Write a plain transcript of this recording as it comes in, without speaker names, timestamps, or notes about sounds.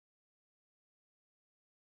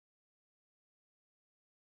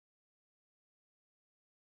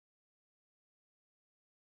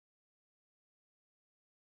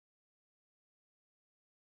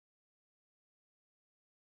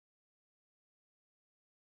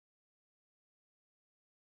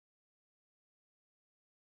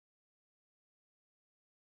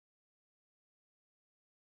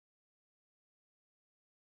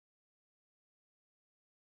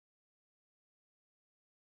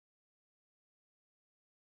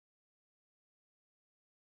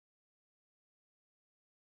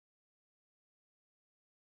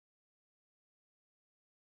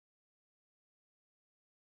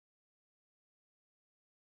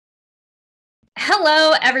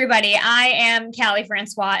Hello, everybody. I am Callie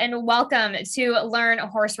Francois, and welcome to Learn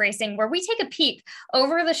Horse Racing, where we take a peek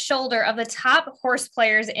over the shoulder of the top horse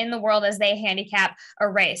players in the world as they handicap a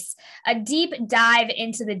race. A deep dive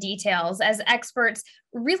into the details as experts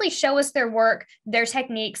really show us their work, their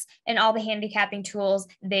techniques, and all the handicapping tools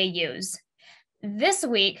they use. This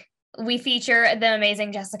week, we feature the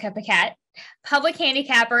amazing Jessica Paquette, public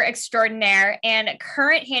handicapper extraordinaire and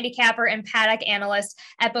current handicapper and paddock analyst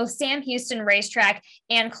at both Sam Houston Racetrack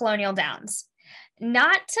and Colonial Downs.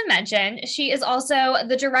 Not to mention, she is also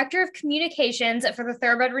the Director of Communications for the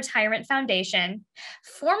Thoroughbred Retirement Foundation,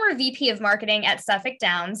 former VP of Marketing at Suffolk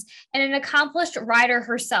Downs, and an accomplished rider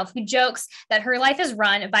herself who jokes that her life is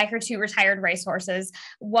run by her two retired racehorses.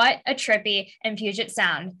 What a trippy and Puget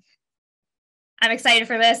Sound. I'm excited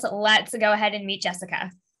for this. Let's go ahead and meet Jessica.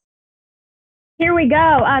 Here we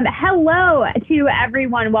go. Hello to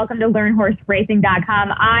everyone. Welcome to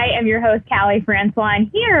LearnHorseRacing.com. I am your host, Callie Francois, and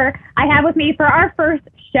here I have with me for our first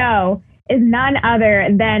show is none other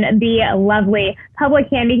than the lovely public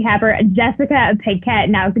handicapper, Jessica Paquette.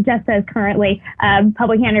 Now, Jessica is currently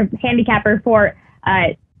public handicapper for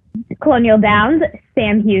Colonial Downs,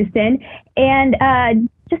 Sam Houston, and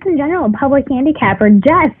just in general, a public handicapper.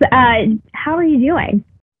 Jess, how are you doing?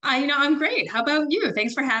 I'm great. How about you?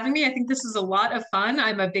 Thanks for having me. I think this is a lot of fun.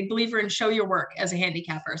 I'm a big believer in show your work as a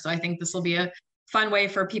handicapper. So I think this will be a fun way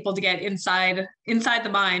for people to get inside the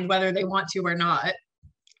mind, whether they want to or not.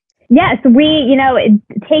 Yes,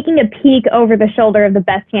 taking a peek over the shoulder of the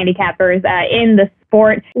best handicappers in the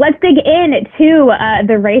sport. Let's dig into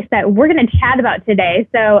the race that we're going to chat about today.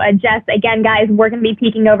 So Jess, again, guys, we're going to be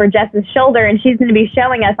peeking over Jess's shoulder, and she's going to be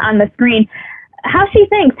showing us on the screen how she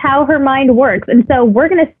thinks, how her mind works. And so we're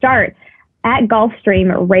going to start at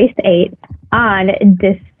Gulfstream Race 8 on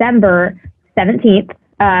December 17th.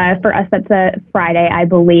 For us, that's a Friday, I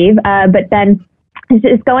believe. But then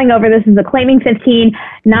it's going over, this is the Claiming 15,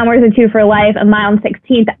 not more than 2 for life, a mile and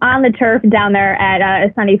 16th on the turf down there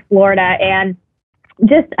at sunny Florida. And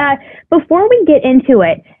just before we get into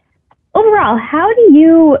it, overall, how do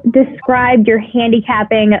you describe your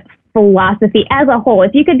handicapping philosophy as a whole?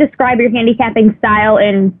 If you could describe your handicapping style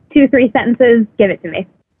in 2-3 sentences, give it to me.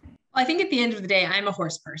 I think at the end of the day, I'm a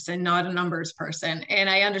horse person, not a numbers person. And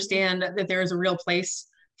I understand that there is a real place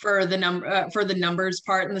for the numbers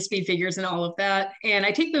part and the speed figures and all of that. And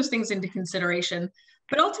I take those things into consideration.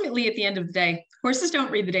 But ultimately, at the end of the day, horses don't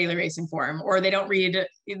read the daily racing form, or they don't read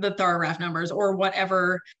the Thoroughbred numbers or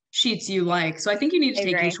whatever sheets you like. So I think you need to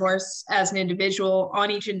take each horse as an individual on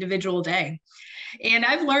each individual day. And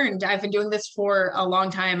I've been doing this for a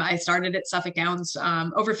long time. I started at Suffolk Downs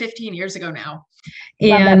over 15 years ago now. And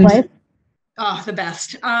love that place. Oh, the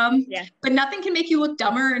best. Yeah. But nothing can make you look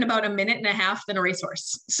dumber in about a minute and a half than a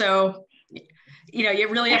racehorse. So, you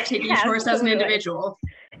really have to take each horse as an individual.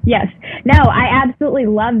 Yes. No, I absolutely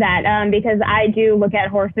love that because I do look at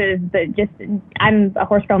horses I'm a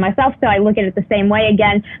horse girl myself, so I look at it the same way.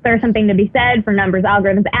 Again, there's something to be said for numbers,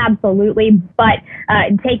 algorithms, absolutely. But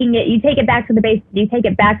you take it back to the base, you take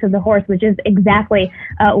it back to the horse, which is exactly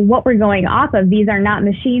what we're going off of. These are not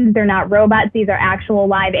machines, they're not robots, these are actual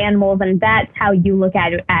live animals, and that's how you look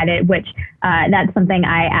at it, which that's something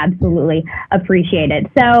I absolutely appreciated.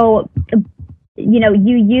 So,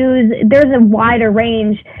 there's a wider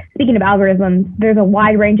range, speaking of algorithms, there's a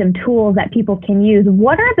wide range of tools that people can use.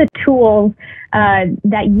 What are the tools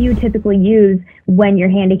that you typically use when you're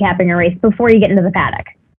handicapping a race before you get into the paddock?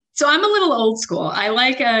 So I'm a little old school. I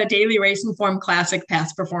like daily racing form classic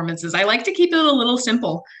past performances. I like to keep it a little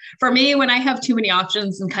simple. For me, when I have too many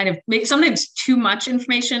options and kind of sometimes too much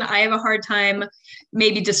information, I have a hard time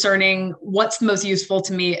maybe discerning what's the most useful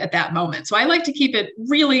to me at that moment. So I like to keep it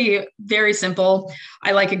really very simple.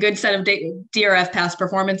 I like a good set of DRF past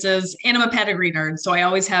performances, and I'm a pedigree nerd. So I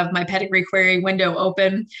always have my pedigree query window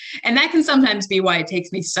open. And that can sometimes be why it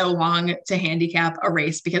takes me so long to handicap a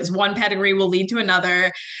race, because one pedigree will lead to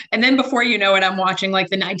another. And then before you know it, I'm watching like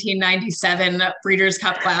the 1997 Breeders'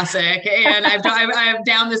 Cup Classic. And I'm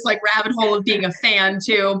down this like rabbit hole of being a fan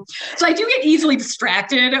too. So I do get easily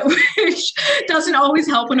distracted, which doesn't always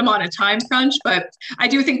help when I'm on a time crunch, but I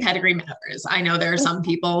do think pedigree matters. I know there are some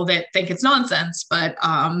people that think it's nonsense, but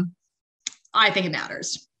I think it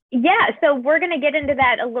matters. Yeah, so we're going to get into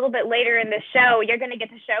that a little bit later in the show. You're going to get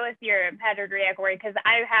to show us your pedigree equity because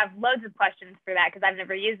I have loads of questions for that because I've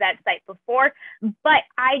never used that site before. But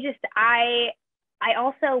I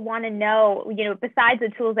also want to know, besides the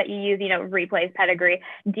tools that you use, replays, pedigree,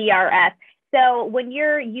 DRF. So when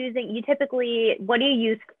you're using, what do you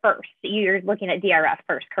use first? You're looking at DRF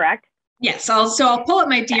first, correct? Yes, I'll pull up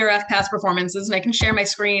my DRF past performances, and I can share my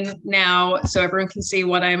screen now so everyone can see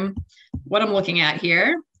what I'm what I'm looking at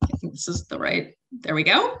here. I think this is the right, there we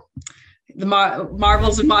go. The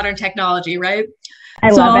marvels of modern technology, right? I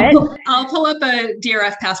love it. I'll pull up a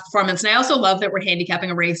DRF past performance. And I also love that we're handicapping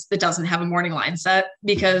a race that doesn't have a morning line set,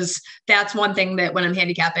 because that's one thing that when I'm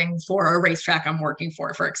handicapping for a racetrack I'm working for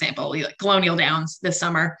example, like Colonial Downs this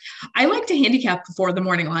summer, I like to handicap before the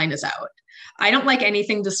morning line is out. I don't like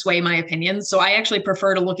anything to sway my opinions. So I actually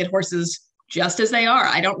prefer to look at horses just as they are.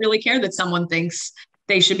 I don't really care that someone thinks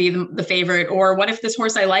they should be the favorite, or what if this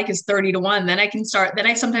horse I like is 30-1? Then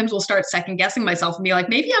I sometimes will start second guessing myself and be like,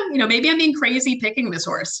 maybe I'm being crazy picking this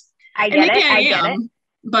horse. I get it.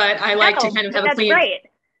 But I like to kind of have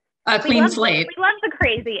a clean slate. We love the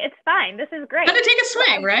crazy. It's fine. This is great. Gotta take a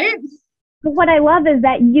swing, right? What I love is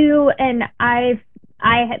that you and I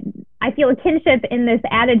feel a kinship in this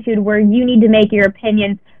attitude where you need to make your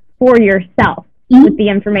opinions for yourself with the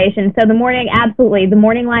information. So the morning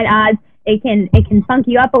line odds, it can funk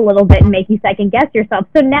you up a little bit and make you second guess yourself.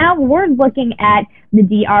 So now we're looking at the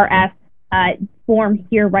DRF form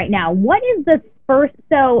here right now. What's the first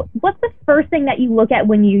thing that you look at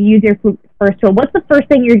when you use your first tool? What's the first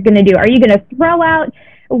thing you're going to do? Are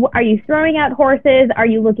you throwing out horses? Are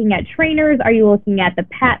you looking at trainers? Are you looking at the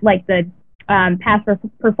past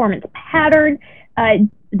performance pattern? Are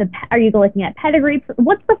you looking at pedigree?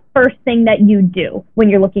 What's the first thing that you do when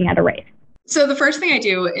you're looking at a race? So the first thing I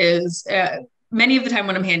do is many of the time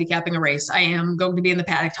when I'm handicapping a race, I am going to be in the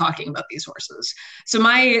paddock talking about these horses. So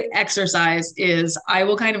my exercise is I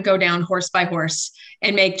will kind of go down horse by horse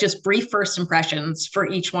and make just brief first impressions for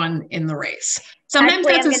each one in the race. Sometimes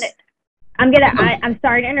I'm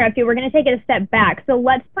sorry to interrupt you. We're going to take it a step back. So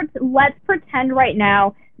let's pretend right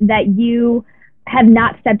now that you have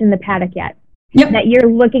not stepped in the paddock yet. Yep. That you're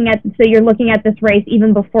looking at this race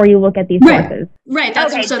even before you look at these horses. Right.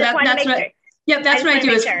 That's what I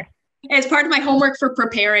do is as part of my homework for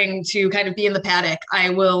preparing to kind of be in the paddock. I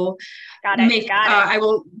will I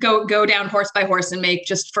will go down horse by horse and make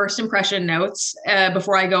just first impression notes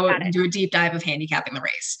before I go and do a deep dive of handicapping the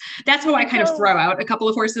race. That's how I kind of throw out a couple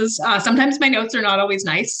of horses. Sometimes my notes are not always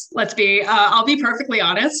nice. I'll be perfectly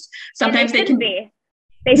honest. Sometimes they can be.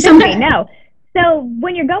 They should be. No. So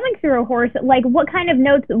when you're going through a horse, like what kind of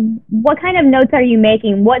notes are you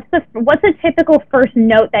making? What's a typical first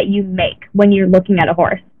note that you make when you're looking at a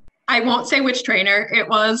horse? I won't say which trainer it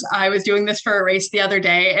was. I was doing this for a race the other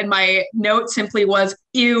day, and my note simply was,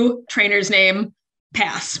 ew, trainer's name,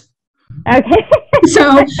 pass. Okay.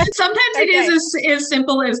 So sometimes it is as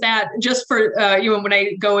simple as that, just for, when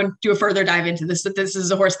I go and do a further dive into this, that this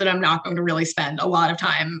is a horse that I'm not going to really spend a lot of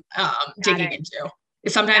time digging into.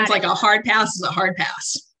 Sometimes like a hard pass is a hard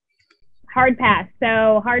pass. Hard pass.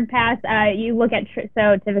 So hard pass, you look at,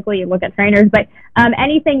 so typically you look at trainers, but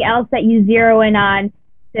anything else that you zero in on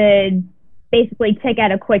to basically take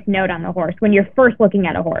out a quick note on the horse when you're first looking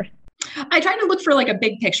at a horse? I try to look for like a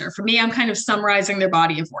big picture. For me, I'm kind of summarizing their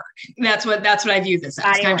body of work. That's what I view this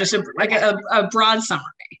as, kind of just a broad summary.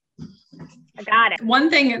 Got it.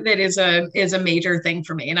 One thing that is a major thing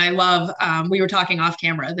for me, and I love, we were talking off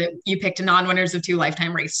camera that you picked a non-winners of 2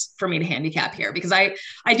 lifetime race for me to handicap here, because I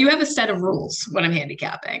do have a set of rules when I'm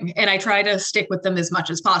handicapping, and I try to stick with them as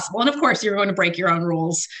much as possible. And of course, you're going to break your own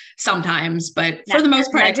rules sometimes, but for the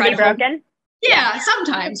most part, I try to be broken. Yeah,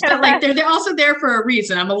 sometimes, but like they're also there for a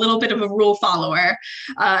reason. I'm a little bit of a rule follower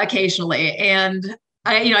occasionally, and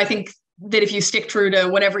I think that if you stick true to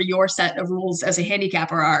whatever your set of rules as a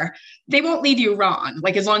handicapper are, they won't lead you wrong,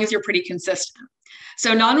 like as long as you're pretty consistent.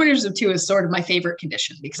 So non-winners of 2 is sort of my favorite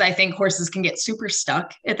condition, because I think horses can get super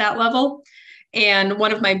stuck at that level. And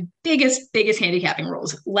one of my biggest handicapping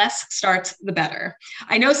rules, less starts, the better.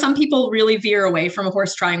 I know some people really veer away from a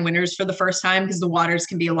horse trying winners for the first time because the waters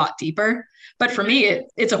can be a lot deeper. But for me,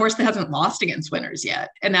 it's a horse that hasn't lost against winners yet.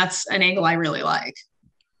 And that's an angle I really like.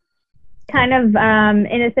 Kind of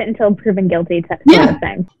innocent until proven guilty sort of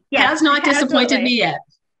thing. Yeah, has not disappointed me yet.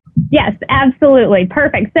 Yes, absolutely.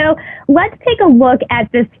 Perfect. So let's take a look at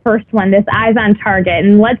this first one, this eyes on target,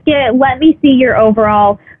 and let me see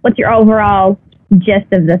what's your overall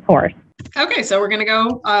gist of this horse. Okay, so we're going to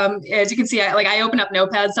go, as you can see, I open up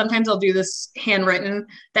notepads. Sometimes I'll do this handwritten.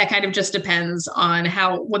 That kind of just depends on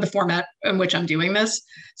what the format in which I'm doing this.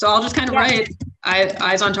 So I'll just kind of write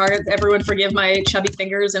eyes on target. Everyone forgive my chubby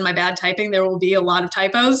fingers and my bad typing. There will be a lot of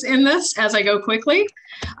typos in this as I go quickly.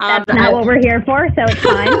 That's not what we're here for, so it's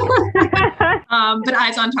fine. But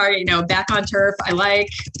eyes on target, back on turf, I like.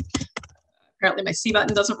 Apparently my C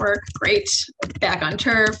button doesn't work. Great. Back on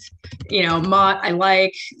turf, mott, I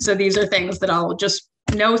like. So these are things that I'll just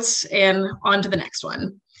notes and on to the next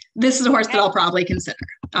one. This is a horse that I'll probably consider.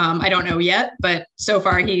 I don't know yet, but so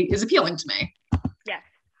far he is appealing to me. Yes.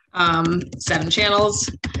 7 channels,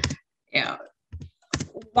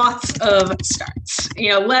 lots of starts.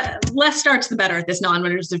 Less starts the better at this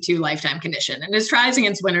non-winners of 2 lifetime condition. And his tries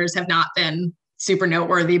against winners have not been super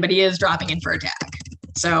noteworthy, but he is dropping in for attack.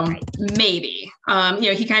 So maybe,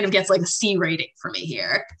 he kind of gets like a C rating for me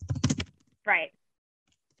here. Right.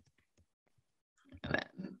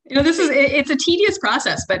 It's a tedious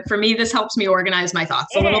process, but for me, this helps me organize my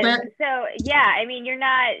thoughts a little bit. So yeah, I mean,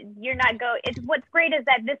 what's great is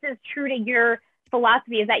that this is true to your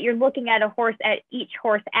philosophy, is that you're looking at each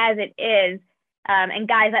horse as it is. And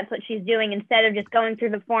guys, that's what she's doing. Instead of just going through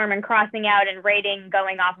the form and crossing out and rating,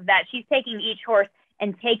 going off of that, she's taking each horse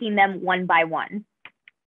and taking them one by one.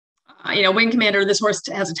 Wing Commander, this horse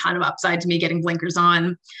has a ton of upside to me getting blinkers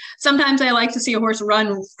on. Sometimes I like to see a horse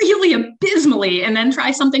run really abysmally and then try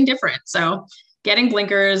something different. So getting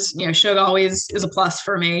blinkers, Shug always is a plus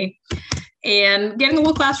for me. And getting a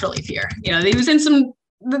little class relief here. He was in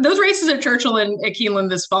those races at Churchill and at Keeneland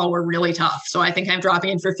this fall were really tough. So I think I'm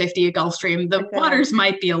dropping in for 50 at Gulfstream. The waters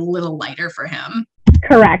might be a little lighter for him.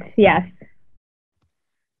 Correct, yes.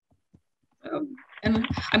 And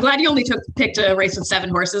I'm glad you only picked a race with 7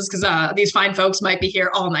 horses, because these fine folks might be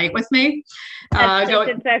here all night with me.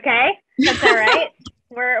 It's okay. That's all right.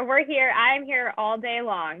 We're here. I'm here all day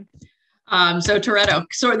long. So Toretto.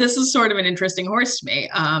 So this is sort of an interesting horse to me.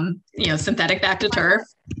 Synthetic back to turf.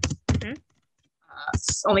 Mm-hmm.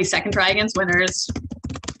 Only 2nd try against winners.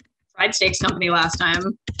 Tried Stakes Company last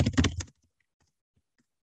time.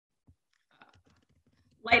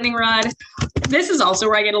 Lightning Rod. This is also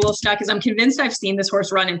where I get a little stuck, is I'm convinced I've seen this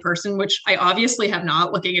horse run in person, which I obviously have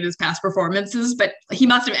not, looking at his past performances, but he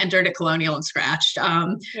must have entered at Colonial and scratched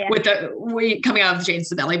with coming out of the Jane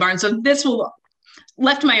Sabelli barn. So this will,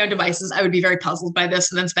 left to my own devices, I would be very puzzled by this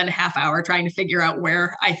and then spend a half hour trying to figure out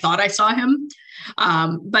where I thought I saw him.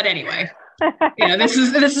 But anyway, this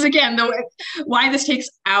is again, why this takes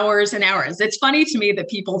hours and hours. It's funny to me that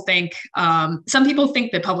people think, some people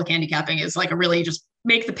think that public handicapping is like a really just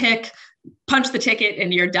make the pick, punch the ticket,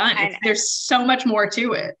 and you're done. There's so much more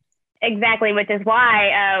to it. Exactly, which is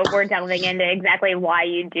why we're delving into exactly why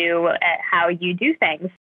you do how you do things.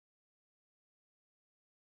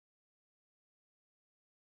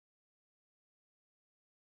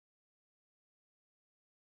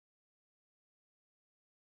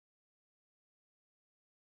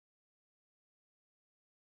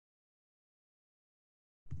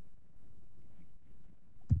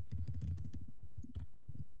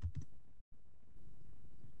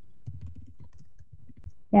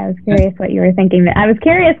 Yeah, I was curious what you were thinking. I was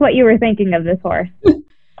curious what you were thinking of this horse.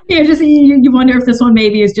 Yeah, just you wonder if this one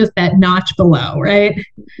maybe is just that notch below, right?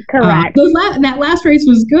 Correct. That last race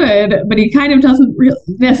was good, but he kind of doesn't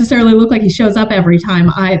necessarily look like he shows up every time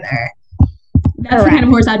either. That's the kind of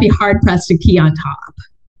horse I'd be hard pressed to key on top.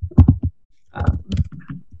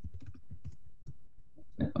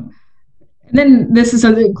 And then this is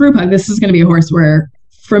a group hug. This is going to be a horse where,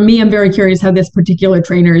 for me, I'm very curious how this particular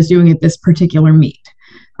trainer is doing at this particular meet.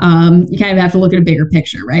 You kind of have to look at a bigger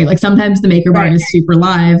picture, right? Like sometimes the Maker Barn is super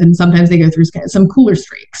live and sometimes they go through some cooler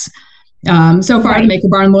streaks. So far, the Maker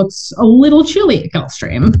Barn looks a little chilly at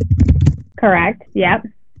Gulfstream. Correct. Yep.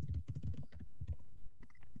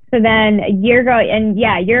 So then you're going, and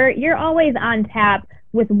you're always on tap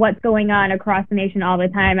with what's going on across the nation all the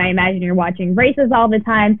time. I imagine you're watching races all the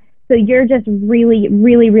time. So you're just really,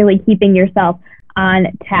 really, really keeping yourself on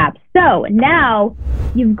tap. So now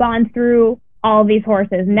you've gone through all these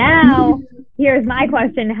horses. Now, here's my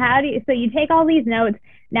question. So you take all these notes.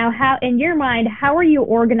 Now, how, in your mind, how are you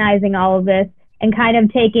organizing all of this and kind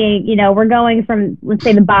of taking, we're going from, let's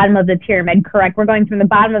say, the bottom of the pyramid, correct? We're going from the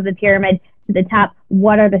bottom of the pyramid to the top.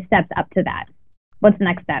 What are the steps up to that? What's the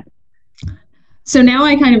next step? So now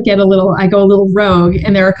I kind of I go a little rogue,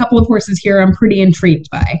 and there are a couple of horses here I'm pretty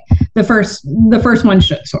intrigued by. The first one,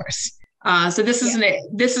 Shug's horse. So this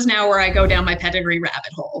is now where I go down my pedigree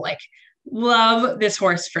rabbit hole. Like, love this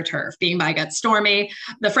horse for turf, being by Gut Stormy.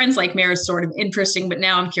 The Friends Like mare is sort of interesting, but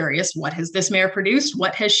now I'm curious, what has this mare produced?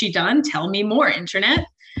 What has she done? Tell me more, internet.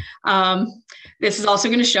 This is also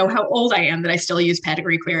going to show how old I am, that I still use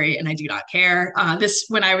pedigree query and I do not care. This,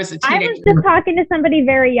 when I was a teenager. I was just talking to somebody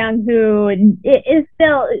very young who is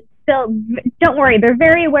still, don't worry, they're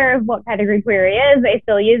very aware of what pedigree query is. They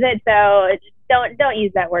still use it. So don't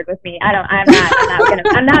use that word with me.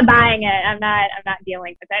 I'm not buying it. I'm not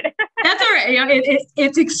dealing with it. That's all right.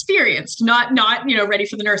 It's experienced, not ready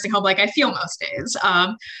for the nursing home like I feel most days.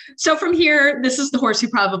 So from here, this is the horse who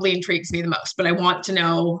probably intrigues me the most, but I want to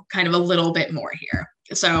know kind of a little bit more here.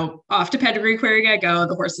 So off to pedigree query I go.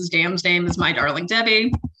 The horse's dam's name is My Darling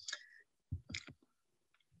Debbie.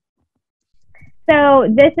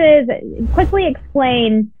 So this is, quickly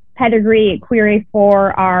explain pedigree query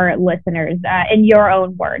for our listeners in your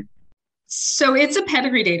own words. So it's a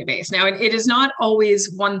pedigree database. Now, it is not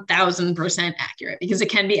always 1000% accurate because it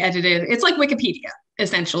can be edited. It's like Wikipedia,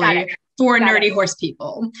 essentially, for nerdy horse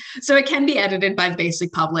people. So it can be edited by the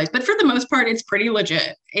basic public, but for the most part, it's pretty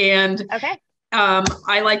legit. And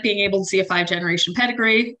I like being able to see a 5-generation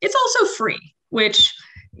pedigree. It's also free, which,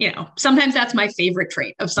 sometimes that's my favorite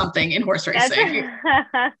trait of something in horse racing.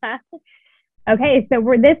 Okay, so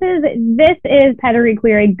this is pedigree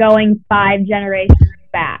query going 5 generations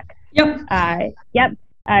back. Yep.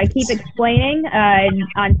 Keep explaining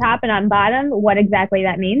on top and on bottom what exactly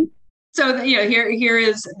that means. So, here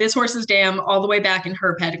is this horse's dam all the way back in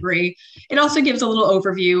her pedigree. It also gives a little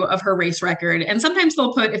overview of her race record. And sometimes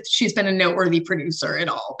they'll put if she's been a noteworthy producer at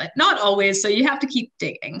all, but not always. So you have to keep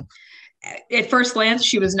digging. At first glance,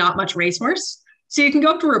 she was not much racehorse. So you can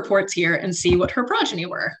go up to reports here and see what her progeny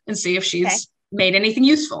were and see if she's made anything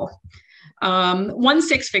useful. 1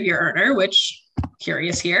 6-figure earner, which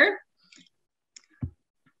curious here.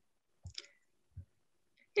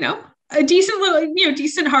 A decent little,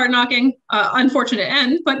 decent hard knocking, unfortunate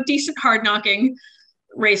end, but decent hard knocking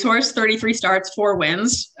racehorse, 33 starts, 4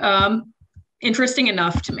 wins. Interesting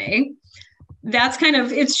enough to me. That's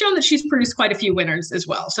it's shown that she's produced quite a few winners as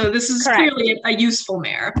well. So this is clearly a useful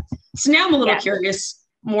mare. So now I'm a little curious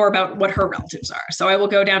more about what her relatives are. So I will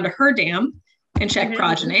go down to her dam and check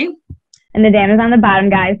progeny. And the dam is on the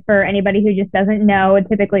bottom, guys, for anybody who just doesn't know.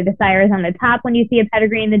 Typically the sire is on the top when you see a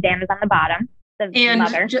pedigree and the dam is on the bottom.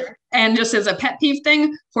 And just as a pet peeve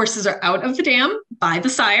thing, horses are out of the dam by the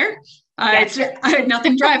sire.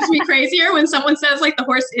 Nothing drives me crazier when someone says the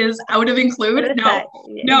horse is out of include.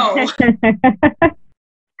 No.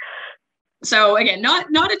 So again,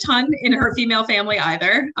 not a ton in her female family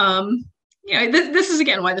either. This is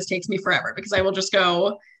again why this takes me forever, because I will just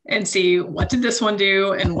go and see what did this one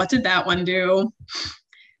do and what did that one do.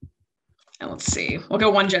 And let's see, we'll go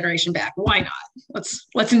 1 generation back. Why not?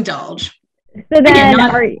 Let's indulge. So then,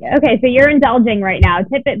 so you're indulging right now.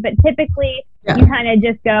 Typically, you kind of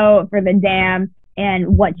just go for the dam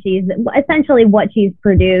and what she's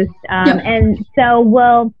produced. And so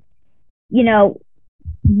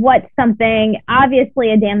what's something,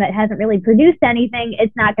 obviously a dam that hasn't really produced anything,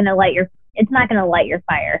 it's not going to light your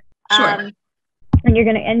fire. Sure. And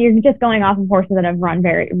you're just going off of horses that have run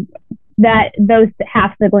those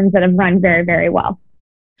half siblings that have run very, very well.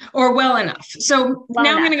 Or well enough. So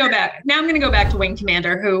now I'm going to go back. Now I'm going to go back to Wing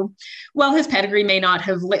Commander, who, while his pedigree may not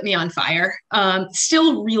have lit me on fire,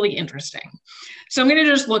 still really interesting. So I'm going to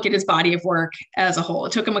just look at his body of work as a whole.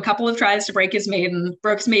 It took him a couple of tries to broke his maiden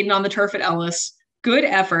on the turf at Ellis. Good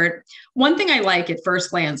effort. One thing I like at first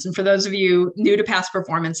glance, and for those of you new to past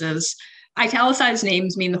performances, italicized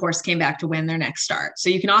names mean the horse came back to win their next start. So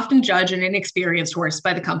you can often judge an inexperienced horse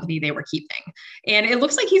by the company they were keeping. And it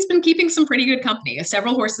looks like he's been keeping some pretty good company.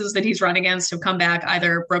 Several horses that he's run against have come back,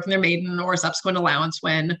 either broken their maiden or subsequent allowance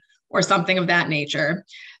win or something of that nature.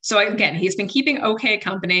 So again, he's been keeping okay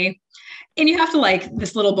company. And you have to like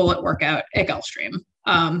this little bullet workout at Gulfstream.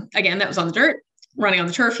 Again, that was on the dirt, running on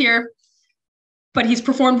the turf here. But he's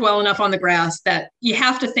performed well enough on the grass that you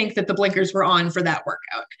have to think that the blinkers were on for that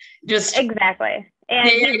workout. Just exactly. And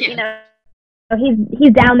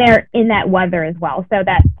he's down there in that weather as well. So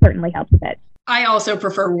that certainly helps a bit. I also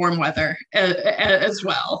prefer warm weather as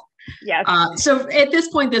well. Yeah. So at this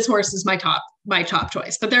point, this horse is my top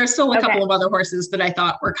choice, but there are still a couple of other horses that I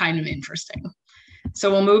thought were kind of interesting.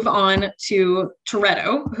 So we'll move on to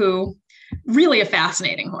Toretto, who really a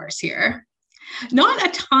fascinating horse here. Not a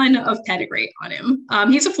ton of pedigree on him.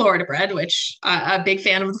 He's a Florida bred, which a big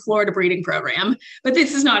fan of the Florida breeding program, but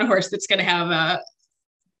this is not a horse that's going to have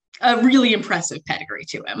a really impressive pedigree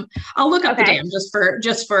to him. I'll look up the dam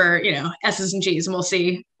just for S's and G's, and we'll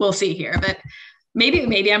see here. But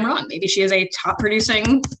maybe I'm wrong. Maybe she is a top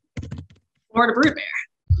producing Florida broodmare.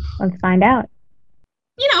 Let's find out.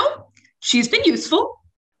 She's been useful,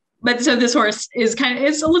 but so this horse is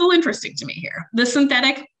it's a little interesting to me here. The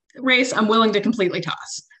synthetic race, I'm willing to completely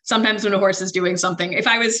toss. Sometimes when a horse is doing something, if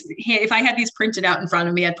I had these printed out in front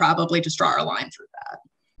of me, I'd probably just draw a line through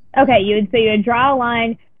that. Okay, you would draw a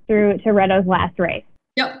line through Toretto's last race.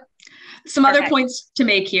 Yep. Some other points to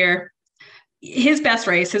make here. His best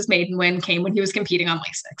race, his maiden win, came when he was competing on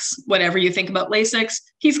Lasix. Whatever you think about Lasix,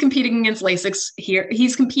 he's competing against Lasix here.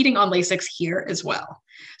 He's competing on Lasix here as well.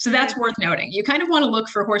 So that's worth noting. You kind of want to look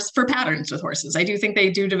for patterns with horses. I do think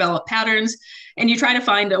they do develop patterns, and you try to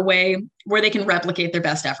find a way where they can replicate their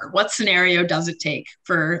best effort. What scenario does it take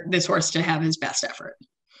for this horse to have his best effort?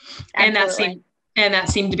 Absolutely. And that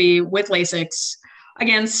seemed to be with Lasix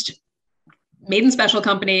against maiden special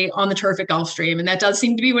company on the turf at Gulfstream, and that does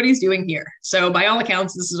seem to be what he's doing here. So by all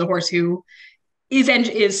accounts, this is a horse who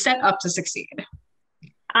is set up to succeed.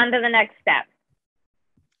 On to the next step.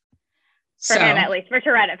 For him, at least, for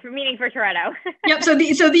Toretto. Yep. So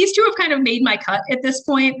these two have kind of made my cut at this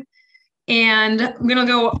point. And I'm going to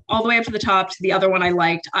go all the way up to the top to the other one I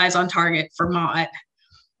liked, Eyes on Target for Mott.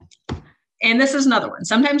 And this is another one.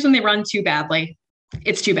 Sometimes when they run too badly,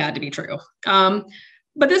 it's too bad to be true.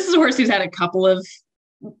 But this is a horse who's had a couple of,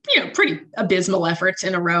 pretty abysmal efforts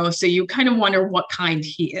in a row. So you kind of wonder what kind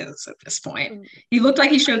he is at this point. He looked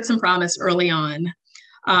like he showed some promise early on.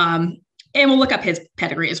 And we'll look up his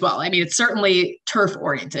pedigree as well. I mean, it's certainly turf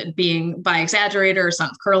oriented, being by Exaggerator, son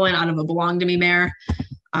of Curlin, out of a Belong to Me mare.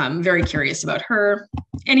 I'm very curious about her.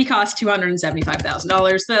 And he costs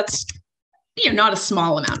 $275,000. That's, not a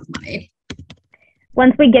small amount of money.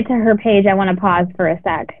 Once we get to her page, I want to pause for a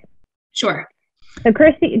sec. Sure. So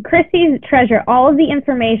Christie's Treasure, all of the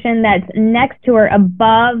information that's next to her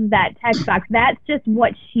above that text box, that's just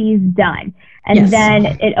what she's done. And then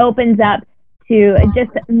it opens up to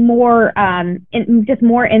just more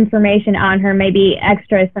information on her, maybe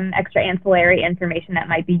some extra ancillary information that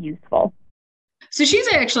might be useful. So she's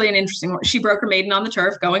actually an interesting one. She broke her maiden on the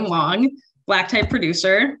turf going long, black type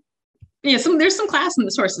producer. There's some class in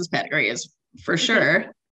this horse's pedigree, is for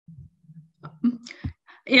sure.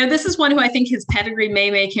 This is one who I think his pedigree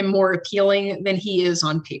may make him more appealing than he is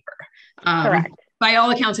on paper. Correct. By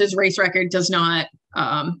all accounts, his race record does not,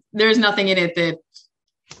 there's nothing in it that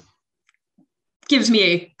gives me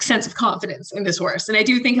a sense of confidence in this horse. And I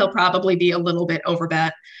do think he'll probably be a little bit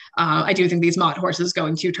overbet. I do think these Mott horses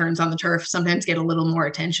going 2 turns on the turf sometimes get a little more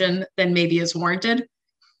attention than maybe is warranted.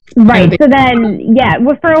 Right. So then,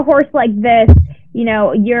 for a horse like this, you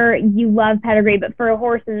love pedigree, but for a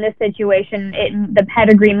horse in this situation, the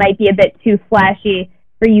pedigree might be a bit too flashy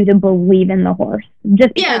for you to believe in the horse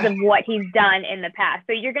just because of what he's done in the past.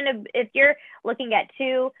 So if you're looking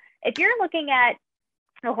at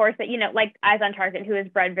a horse that, like Eyes on Target, who is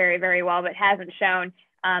bred very, very well, but hasn't shown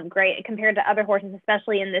great compared to other horses,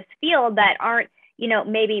 especially in this field that aren't,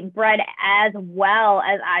 maybe bred as well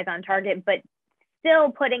as Eyes on Target, but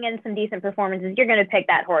still putting in some decent performances, you're going to pick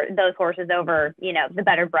those horses over, the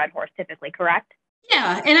better bred horse typically, correct?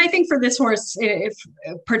 Yeah. And I think for this horse, if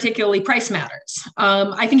particularly price matters.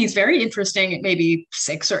 I think he's very interesting at maybe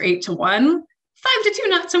 6 or 8 to 1. 5 to 2,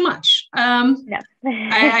 not so much.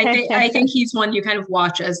 I think he's one you kind of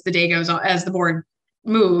watch as the day goes on, as the board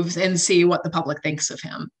moves, and see what the public thinks of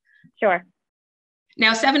him. Sure.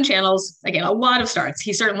 Now, 7 channels, again, a lot of starts.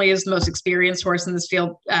 He certainly is the most experienced horse in this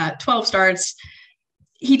field. 12 starts.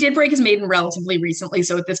 He did break his maiden relatively recently,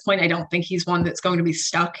 so at this point, I don't think he's one that's going to be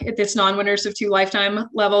stuck at this non-winners of 2 lifetime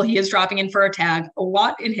level. He is dropping in for a tag, a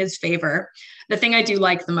lot in his favor. The thing I do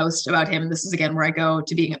like the most about him, this is again where I go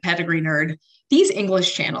to being a pedigree nerd, these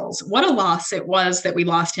English channels. What a loss it was that we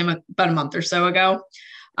lost him about a month or so ago.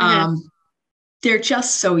 They're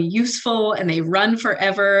just so useful, and they run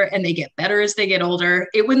forever, and they get better as they get older.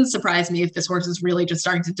 It wouldn't surprise me if this horse is really just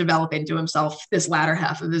starting to develop into himself this latter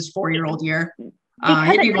half of his 4-year-old year.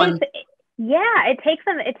 It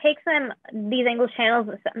takes them these English channels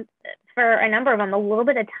for a number of them a little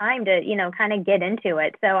bit of time to kind of get into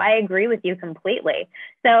it. So I agree with you completely.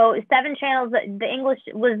 So 7 channels, the English,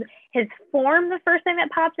 was his form the first thing that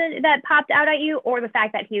popped out at you, or the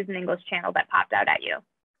fact that he's an English channel that popped out at you?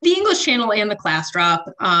 The English channel and the class drop.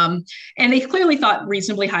 And they clearly thought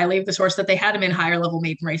reasonably highly of this horse, that they had him in higher level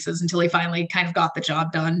maiden races until he finally kind of got the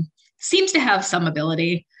job done. Seems to have some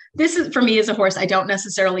ability. This is, for me, is a horse I don't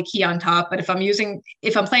necessarily key on top, but if I'm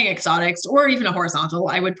playing exotics or even a horizontal,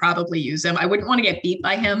 I would probably use him. I wouldn't want to get beat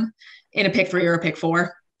by him in a pick 3 or a pick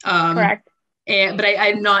 4. Correct. But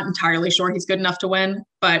I'm not entirely sure he's good enough to win,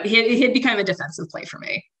 but he'd be kind of a defensive play for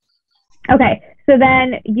me. Okay. So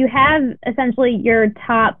then you have essentially your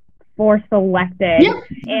top 4 selected. Yep.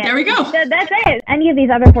 There we go. So that's it. Any of these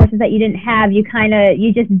other horses that you didn't have, you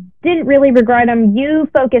just didn't really regard them. You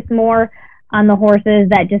focus more on the horses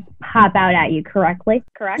that just pop out at you, correct?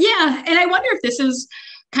 Yeah. And I wonder if this is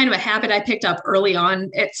kind of a habit I picked up early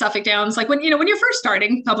on at Suffolk Downs. Like when you're first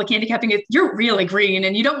starting public handicapping, you're really green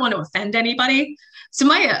and you don't want to offend anybody. So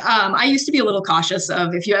I used to be a little cautious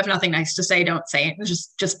of, if you have nothing nice to say, don't say it.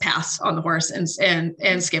 Just pass on the horse and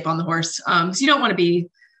skip on the horse. So you don't want to be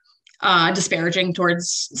disparaging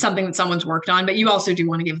towards something that someone's worked on, but you also do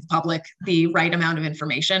want to give the public the right amount of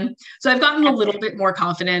information. So I've gotten a little bit more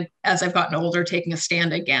confident as I've gotten older, taking a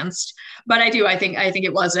stand against, but I think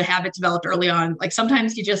it was a habit developed early on. Like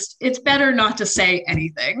sometimes it's better not to say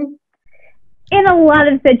anything. in a lot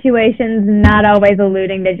of situations, not always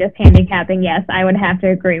alluding to just handicapping. Yes, I would have to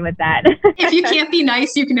agree with that. If you can't be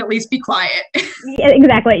nice, you can at least be quiet. Yeah,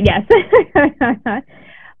 exactly. Yes.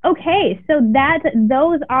 Okay, so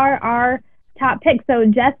those are our top picks. So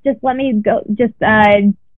Jess, just let me go. Just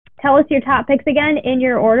tell us your top picks again in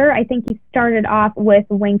your order. I think you started off with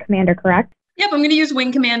Wing Commander, correct? Yep, I'm going to use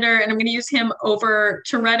Wing Commander, and I'm going to use him over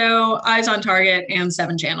Toretto, Eyes on Target, and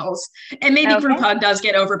Seven Channels. And maybe Group Hug does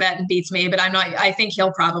get overbet and beats me, but I think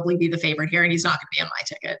he'll probably be the favorite here, and he's not going to be on my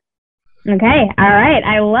ticket. Okay, all right.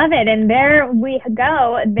 I love it. And there we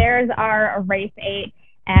go. There's our race 8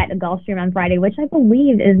 at Gulfstream on Friday, which I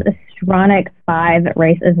believe is a Stronach 5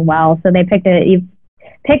 race as well. So you've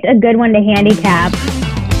picked a good one to handicap.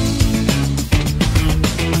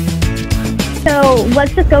 So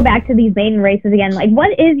let's just go back to these maiden races again. Like,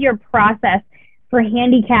 what is your process for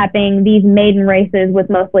handicapping these maiden races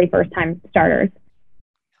with mostly first-time starters?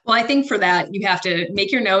 Well, I think for that, you have to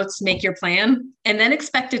make your notes, make your plan, and then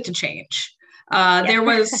expect it to change. There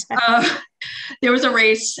was a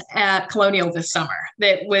race at Colonial this summer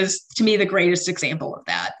that was, to me, the greatest example of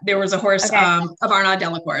that. There was a horse of Arnaud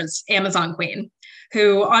Delacour's, Amazon Queen,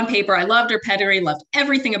 who on paper, I loved her pedigree, loved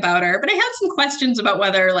everything about her, but I had some questions about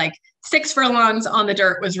whether 6 furlongs on the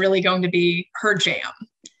dirt was really going to be her jam.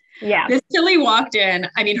 Yeah. This filly walked in.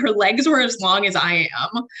 I mean, her legs were as long as I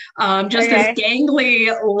am. This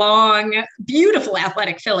gangly, long, beautiful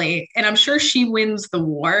athletic filly. And I'm sure she wins the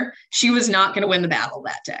war. She was not going to win the battle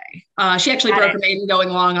that day. She actually broke her maiden going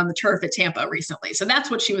long on the turf at Tampa recently. So that's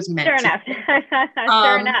what she was meant to.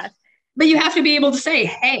 Sure enough. But you have to be able to say,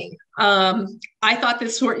 hey, I thought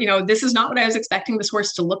this horse, this is not what I was expecting this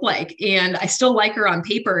horse to look like. And I still like her on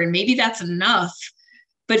paper. And maybe that's enough.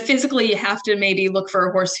 But physically, you have to maybe look for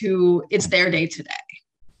a horse who it's their day today.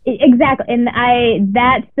 Exactly. And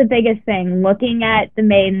that's the biggest thing, looking at the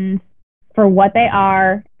maidens for what they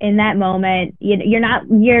are in that moment.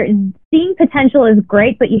 You're seeing potential is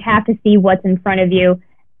great, but you have to see what's in front of you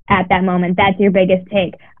at that moment. That's your biggest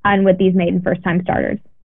take on with these maiden first-time starters.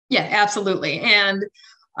 Yeah, absolutely. And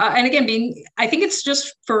again, I think it's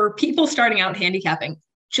just for people starting out handicapping,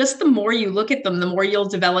 just the more you look at them, the more you'll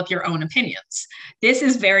develop your own opinions. This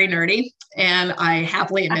is very nerdy, and I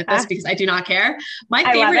happily admit this because I do not care. My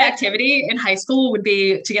favorite activity in high school would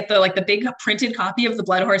be to get the big printed copy of the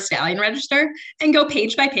Blood Horse Stallion Register and go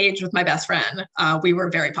page by page with my best friend. We were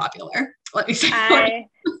very popular, let me say.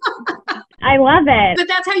 I love it. But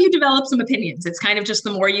that's how you develop some opinions. It's kind of just the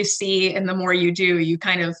more you see and the more you do, you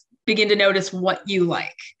kind of begin to notice what you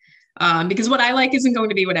like. Because what I like isn't going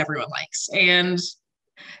to be what everyone likes. And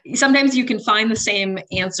sometimes you can find the same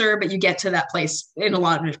answer, but you get to that place in a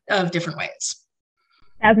lot of different ways.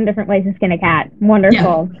 1,000 different ways to skin a cat.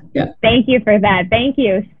 Wonderful. Yeah. Thank you for that. Thank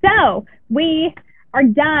you. So we are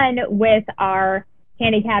done with our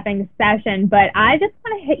handicapping session, but I just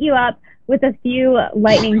want to hit you up with a few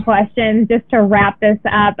lightning questions just to wrap this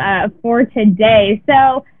up for today.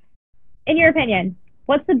 So in your opinion,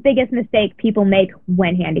 what's the biggest mistake people make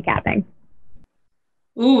when handicapping?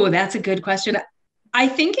 Ooh, that's a good question. I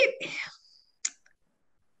think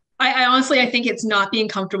I honestly, I think it's not being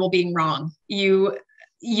comfortable being wrong. You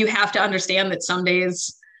have to understand that some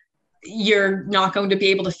days you're not going to be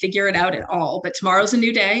able to figure it out at all, but tomorrow's a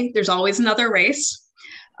new day. There's always another race.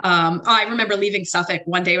 I remember leaving Suffolk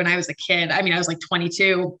one day when I was a kid. I mean, I was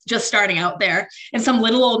 22, just starting out there. And some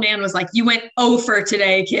little old man was like, "You went 0 for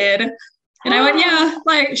today, kid." And I went, "Yeah,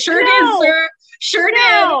 sure did, sir. Sure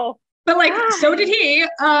did." But so did he.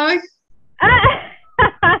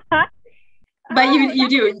 But you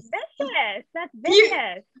do. That's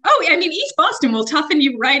vicious. I mean, East Boston will toughen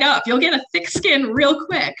you right up. You'll get a thick skin real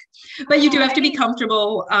quick. But you do have to be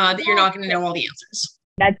comfortable that you're not going to know all the answers.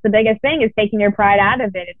 That's the biggest thing, is taking your pride out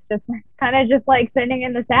of it. It's just kind of just like sitting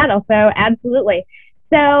in the saddle. So absolutely.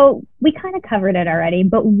 So we kind of covered it already,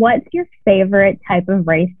 but what's your favorite type of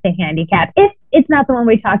race to handicap, if it's not the one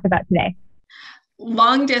we talked about today?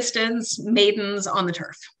 Long distance maidens on the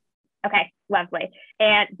turf. Okay, lovely.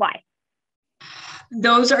 And why?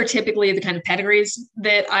 Those are typically the kind of pedigrees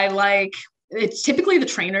that I like. It's typically the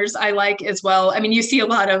trainers I like as well. I mean, you see a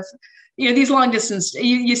lot of, these long distance,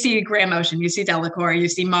 you see Graham Ocean, you see Delacour, you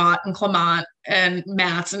see Mott and Clement and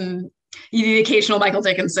Matz, and the occasional Michael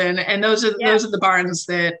Dickinson. And those are the barns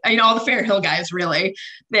that, all the Fair Hill guys really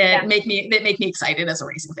that make me excited as a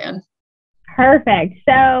racing fan. Perfect.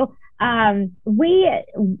 So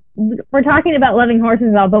we're talking about loving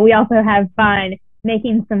horses all, but we also have fun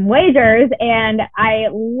making some wagers. And I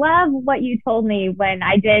love what you told me when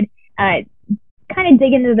I did kind of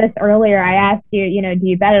dig into this earlier. I asked you, do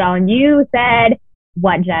you bet at all? And you said,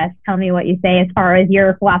 what, Jess? Tell me what you say as far as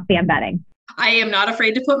your philosophy on betting. I am not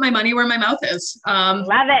afraid to put my money where my mouth is. Love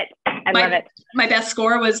it. I love it. My best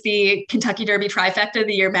score was the Kentucky Derby trifecta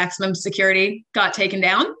the year maximum security got taken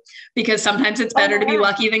down, because sometimes it's better to be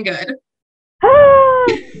lucky than good.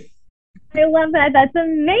 I love that. That's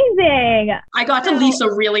amazing. I got to lease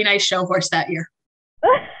a really nice show horse that year.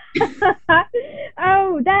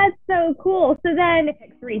 Oh, that's so cool. So then,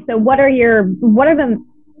 so what's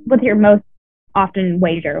your most often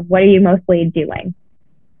wager? What are you mostly doing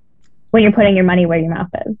when you're putting your money where your mouth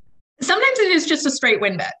is? Sometimes it is just a straight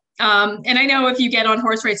win bet. And I know if you get on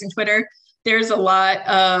horse racing Twitter, there's a lot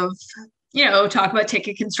of, talk about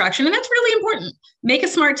ticket construction, and that's really important. Make a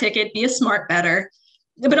smart ticket, be a smart bettor,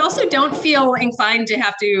 but also don't feel inclined to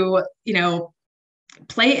have to,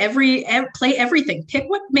 play everything. Pick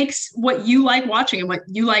what you like watching and what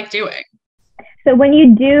you like doing. So when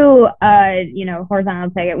you do, horizontal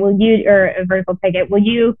ticket, or a vertical ticket, do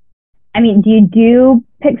you do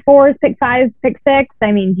pick fours, pick fives, pick six?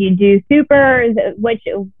 Do you do supers? Which,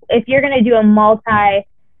 if you're going to do a multi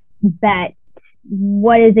bet,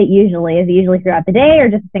 what is it usually? Is it usually throughout the day or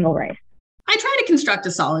just a single race? I try to construct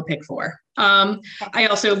a solid pick four. I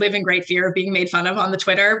also live in great fear of being made fun of on the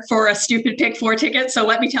Twitter for a stupid pick four ticket. So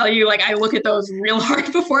let me tell you, I look at those real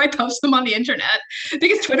hard before I post them on the internet,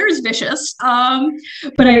 because Twitter is vicious.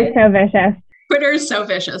 It's so vicious. Twitter is so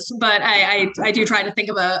vicious, but I do try to think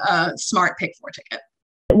of a smart pick four ticket.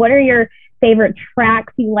 What are your favorite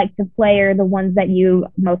tracks you like to play, or the ones that you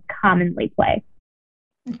most commonly play?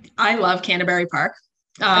 I love Canterbury Park.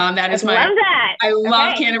 Love that. I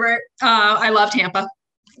love Canterbury. I love Tampa.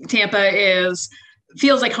 Tampa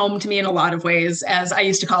feels like home to me in a lot of ways, as I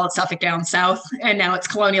used to call it Suffolk down south, and now it's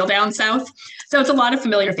Colonial down south. So it's a lot of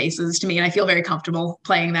familiar faces to me, and I feel very comfortable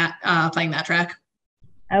playing that track.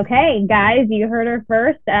 Okay, guys, you heard her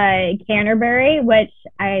first. Canterbury, which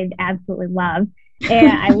I absolutely love.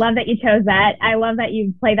 And I love that you chose that. I love that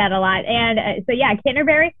you play that a lot. And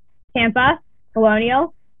Canterbury, Tampa,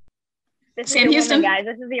 Colonial. Sam Houston, guys.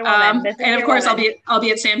 This is your woman. And of course, woman. I'll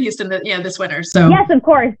be at Sam Houston this winter. So yes, of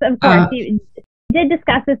course. You did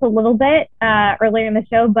discuss this a little bit earlier in the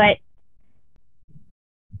show, but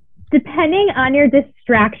depending on your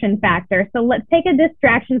distraction factor. So let's take a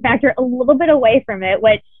distraction factor a little bit away from it,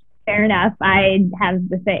 which fair enough. I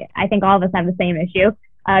think all of us have the same issue,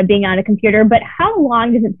 being on a computer. But how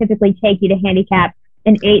long does it typically take you to handicap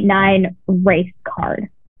an 8-9 race card?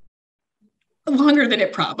 Longer than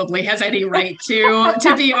it probably has any right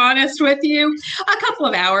to be honest with you. A couple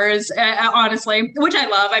of hours, honestly, which I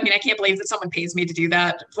love. I can't believe that someone pays me to do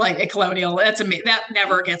that, like at Colonial. That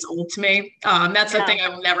never gets old to me. That's the thing I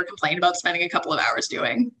will never complain about spending a couple of hours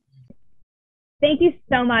doing. Thank you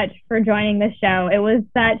so much for joining the show. It was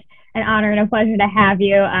such an honor and a pleasure to have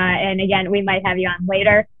you. And again, we might have you on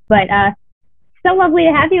later, but so lovely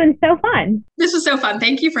to have you and so fun. This was so fun.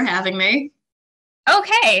 Thank you for having me.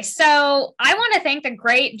 Okay, so I want to thank the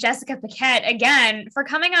great Jessica Paquette again for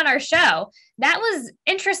coming on our show. That was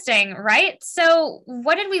interesting, right? So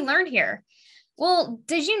what did we learn here? Well,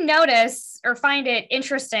 did you notice or find it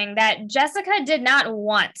interesting that Jessica did not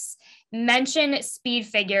once mention speed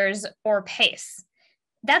figures or pace?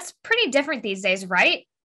 That's pretty different these days, right?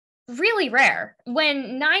 Really rare,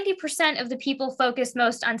 when 90% of the people focus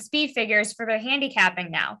most on speed figures for their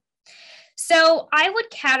handicapping now. So I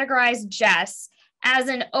would categorize Jess as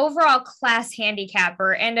an overall class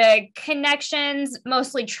handicapper and a connections,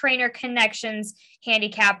 mostly trainer connections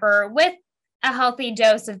handicapper with a healthy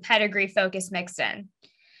dose of pedigree focus mixed in.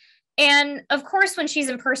 And of course, when she's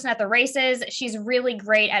in person at the races, she's really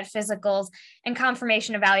great at physicals and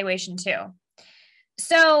confirmation evaluation too.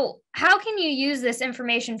 So how can you use this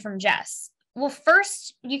information from Jess? Well,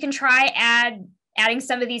 first, you can try adding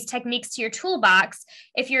some of these techniques to your toolbox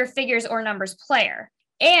if you're a figures or numbers player.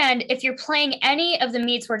 And if you're playing any of the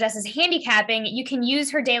meets where Jess is handicapping, you can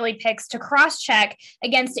use her daily picks to cross-check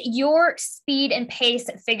against your speed and pace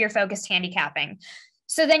figure-focused handicapping.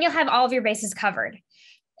 So then you'll have all of your bases covered.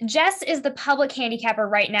 Jess is the public handicapper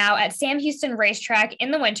right now at Sam Houston Racetrack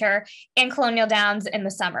in the winter and Colonial Downs in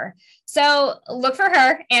the summer. So look for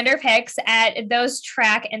her and her picks at those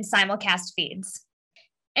track and simulcast feeds.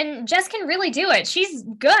 And Jess can really do it. She's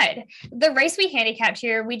good. The race we handicapped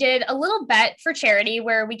here, we did a little bet for charity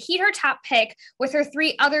where we keyed her top pick with her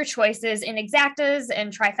 3 other choices in exactas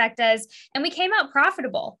and trifectas, and we came out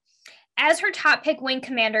profitable. As her top pick wing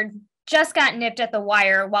commander just got nipped at the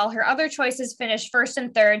wire, while her other choices finished first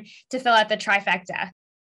and third to fill out the trifecta.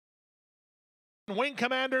 Wing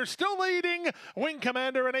Commander still leading. Wing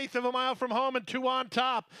Commander an eighth of a mile from home and 2 on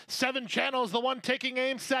top. 7 Channels, the one taking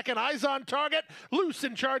aim second. Eyes on target. Loose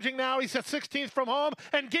and charging now. He's at 16th from home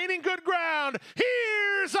and gaining good ground.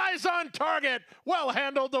 Here's Eyes on Target. Well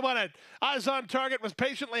handled to win it. Eyes on Target was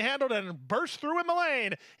patiently handled and burst through in the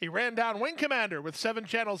lane. He ran down Wing Commander with 7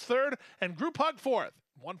 Channels third and Group Hug fourth.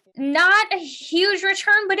 Not a huge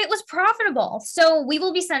return, but it was profitable. So we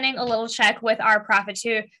will be sending a little check with our profit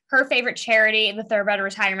to her favorite charity, the Thoroughbred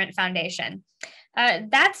Retirement Foundation.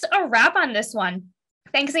 That's a wrap on this one.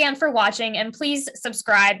 Thanks again for watching, and please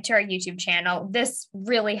subscribe to our YouTube channel. This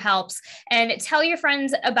really helps. And tell your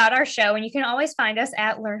friends about our show, and you can always find us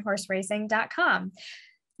at learnhorseracing.com.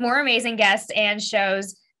 More amazing guests and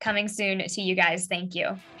shows coming soon to you guys. Thank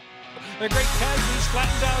you. The Great Casby's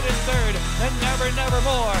flattened out in third, and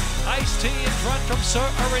Nevermore. Ice-T in front from Sir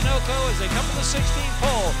Orinoco as they come to the 16th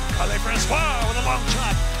pole. Calais Francois with a long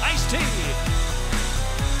shot. Ice-T